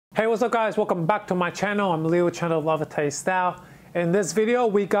Hey, what's up guys? Welcome back to my channel. I'm Leo, channel Levitate Style. In this video,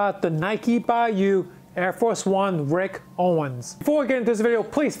 we got the Nike by You Air Force One Rick Owens. Before we get into this video,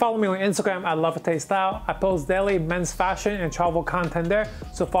 please follow me on Instagram at Levitate Style. I post daily men's fashion and travel content there,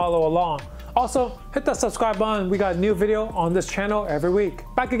 so follow along. Also, hit that subscribe button. We got a new video on this channel every week.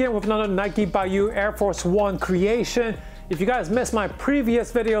 Back again with another Nike by You Air Force One creation. If you guys missed my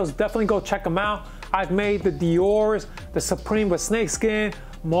previous videos, definitely go check them out. I've made the Dior's, the Supreme with snakeskin,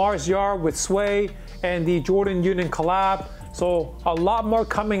 Mars Yard with suede, and the Jordan Union collab. So a lot more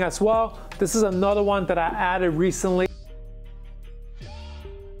coming as well. This is another one that I added recently.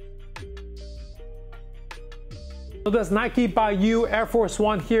 So this Nike by You Air Force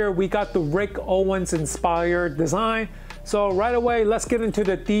One here, we got the Rick Owens inspired design. So right away, let's get into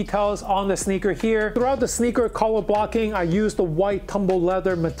the details on the sneaker here. Throughout the sneaker color blocking, I used the white tumble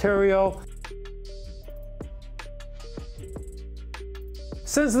leather material.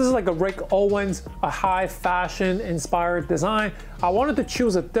 Since this is like a Rick Owens, a high fashion inspired design, I wanted to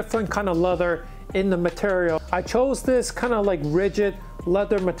choose a different kind of leather in the material. I chose this kind of like rigid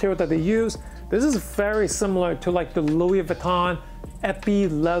leather material that they use. This is very similar to like the Louis Vuitton Epi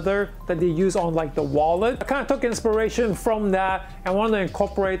leather that they use on like the wallet. I kind of took inspiration from that and wanted to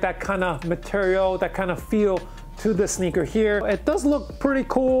incorporate that kind of material, that kind of feel to the sneaker here. It does look pretty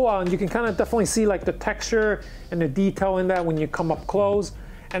cool. You can kind of definitely see like the texture and the detail in that when you come up close.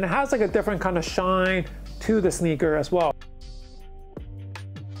 And it has like a different kind of shine to the sneaker as well.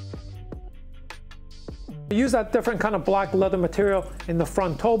 I use that different kind of black leather material in the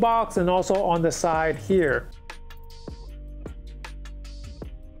front toe box and also on the side here.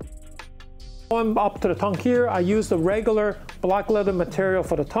 Going up to the tongue here, I used the regular black leather material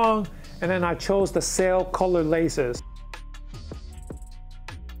for the tongue, and then I chose the sail color laces.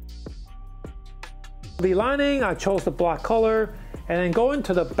 The lining, I chose the black color, and then going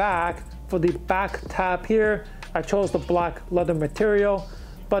to the back, for the back tab here, I chose the black leather material.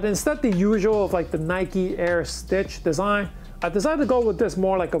 But instead the usual of like the Nike Air stitch design, I decided to go with this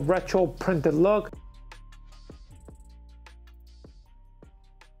more like a retro printed look.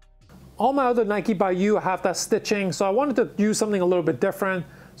 All my other Nike by You have that stitching, so I wanted to use something a little bit different.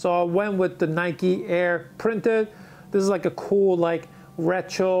 So I went with the Nike Air printed. This is like a cool like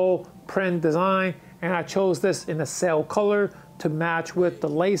retro print design, and I chose this in a sail color to match with the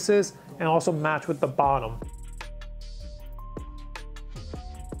laces and also match with the bottom.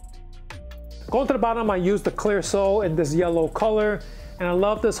 Going to the bottom, I used the clear sole in this yellow color, and I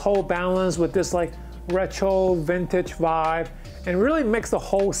love this whole balance with this like retro vintage vibe, and really makes the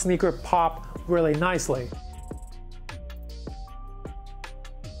whole sneaker pop really nicely.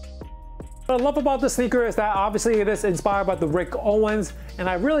 What I love about this sneaker is that obviously it is inspired by the Rick Owens, and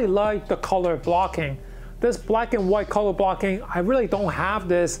I really like the color blocking. This black and white color blocking, I really don't have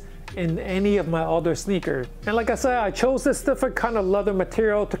this in any of my other sneakers. And like I said, I chose this different kind of leather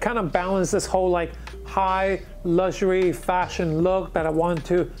material to kind of balance this whole like high luxury fashion look that I want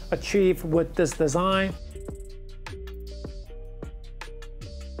to achieve with this design.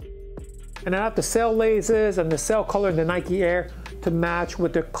 And I have the sail laces and the sail color in the Nike Air to match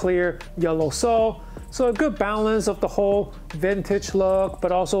with the clear yellow sole. So a good balance of the whole vintage look,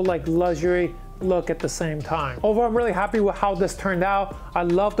 but also like luxury look at the same time. Overall, I'm really happy with how this turned out. I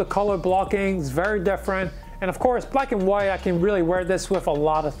love the color blocking, it's very different. And of course, black and white, I can really wear this with a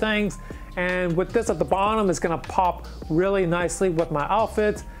lot of things. And with this at the bottom, it's gonna pop really nicely with my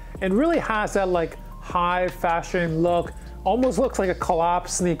outfits. It really has that like high fashion look, almost looks like a collab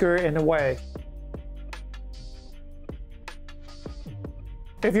sneaker in a way.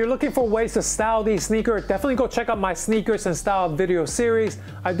 If you're looking for ways to style these sneakers, definitely go check out my sneakers and style video series.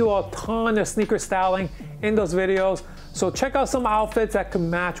 I do a ton of sneaker styling in those videos. So check out some outfits that can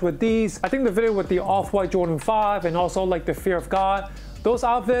match with these. I think the video with the off-white Jordan 5 and also like the Fear of God, those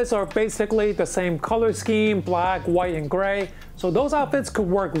outfits are basically the same color scheme, black, white, and gray. So those outfits could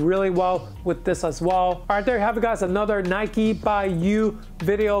work really well with this as well. All right, there you have it guys, another Nike by You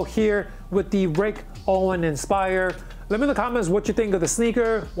video here with the Rick Owens inspired. Let me know in the comments what you think of the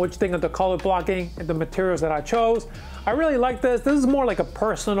sneaker, what you think of the color blocking and the materials that I chose. I really like this. This is more like a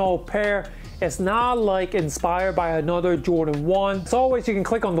personal pair. It's not like inspired by another Jordan 1. As always, you can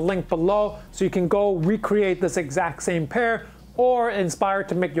click on the link below so you can go recreate this exact same pair or inspire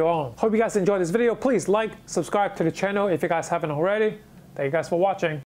to make your own. Hope you guys enjoyed this video. Please like, subscribe to the channel if you guys haven't already. Thank you guys for watching.